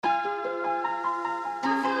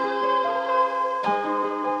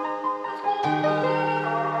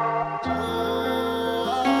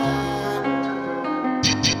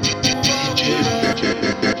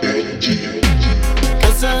¿Qué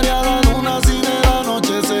sería la luna sin el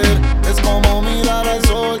anochecer? Es como mirar al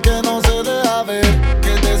sol que no se deja ver, que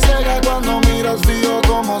te ciega cuando miras frío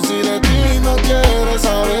como si de ti no quieres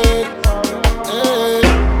saber.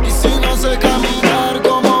 Y si no sé caminar,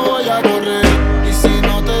 ¿cómo voy a correr? Y si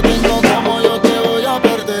no te tengo, ¿cómo yo te voy a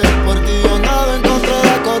perder? Por ti yo nado en contra de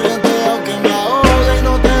la corriente, aunque me ahogue y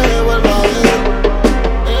no te vuelva a ver.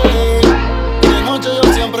 De noche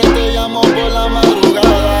yo siempre te llamo por la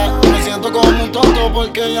madrugada. Me siento como un tonto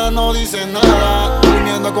porque ella no dice nada.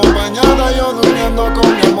 Durmiendo acompañada, yo durmiendo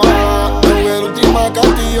con mi almohada. Jugué la última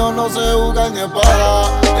carta y yo no sé jugar ni espada.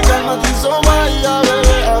 El calma te hizo magia,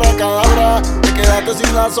 bebé, abracadabra. Te quedaste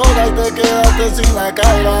sin la soga y te quedaste sin la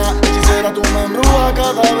carga. Quisiera tú me embrujas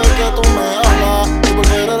cada vez que tú me hablas. Tú por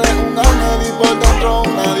fuera eres un ángel y por dentro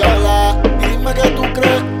una diabla. Y dime que tú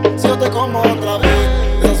crees si yo te como otra vez.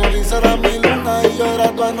 Esa sonrisa era mi luna y yo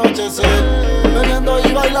era tu anochecer. Bebiendo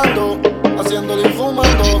y bailando, haciéndolo y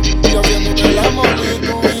fumando, y yo haciéndote el amor y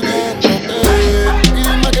tú viniéndote. Y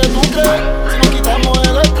dime que tú crees si nos quitamos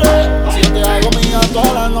el estrés. Si yo te hago mía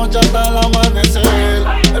toda la noche hasta el amanecer.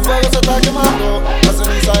 El fuego se está quemando, la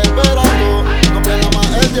ceniza esperando. No pierdas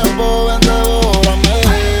más el tiempo, ven, devórame.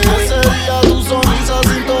 ¿Qué sería tu sonrisa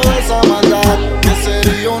sin toda esa maldad? ¿Qué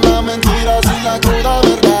sería una mentira sin la cruda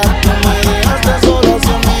verdad? No me dejaste sola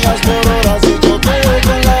 100 millas por hora si choqué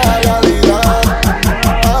con la realidad.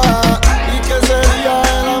 ¿Y qué sería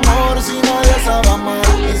el amor si nadie sabe amar?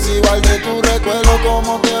 Y si guardé tu recuerdo,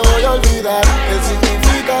 ¿cómo te voy a olvidar? ¿Qué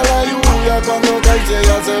significa la lluvia cuando cae y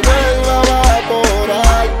ella se vuelve a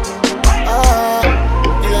evaporar?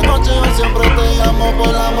 Y de noche yo siempre te llamo por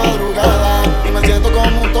la madrugada. Y me siento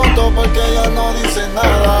como un tonto porque ella no dice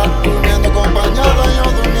nada. Durmiendo acompañada,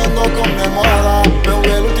 yo durmiendo con mi almohada. Me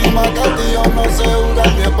jugué la última carta y yo no sé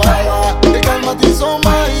jugar mi espada. El calma te hizo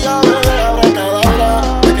magia, bebé,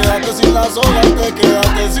 abracadabra. Te quedaste sin la soga y te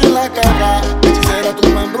quedaste sin la carga. Hechicera, tú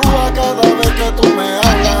me embrujas cada vez que tú me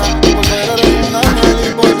hablas. Por fuera eres un ángel y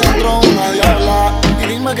por dentro una diabla. Y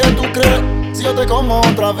dime que tú crees si yo te como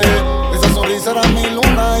otra vez. Esa sonrisa era mi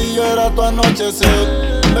luna y yo era tu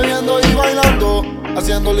anochecer. Bebiendo y bailando,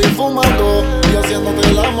 haciéndolo y fumando, y haciéndote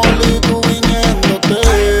el amor y tú viniéndote.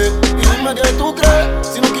 Y dime que tú crees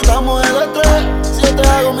si nos quitamos el estrés. Si yo te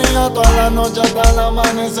hago mía toda la noche hasta el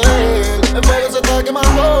amanecer. El fuego se está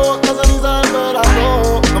quemando, la ceniza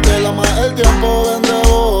esperando. No pierdas más el tiempo, ven,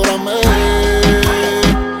 devórame.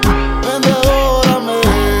 Ven, devórame.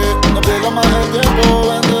 No pierdas más el tiempo,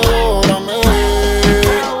 ven, devórame.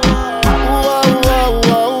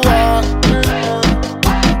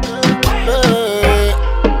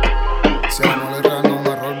 Si el amor es real, no es un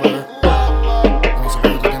error, bebé. No sé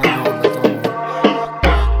por qué tú tienes que volver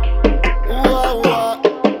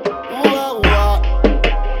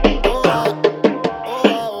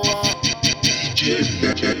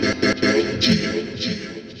DJ BenGie.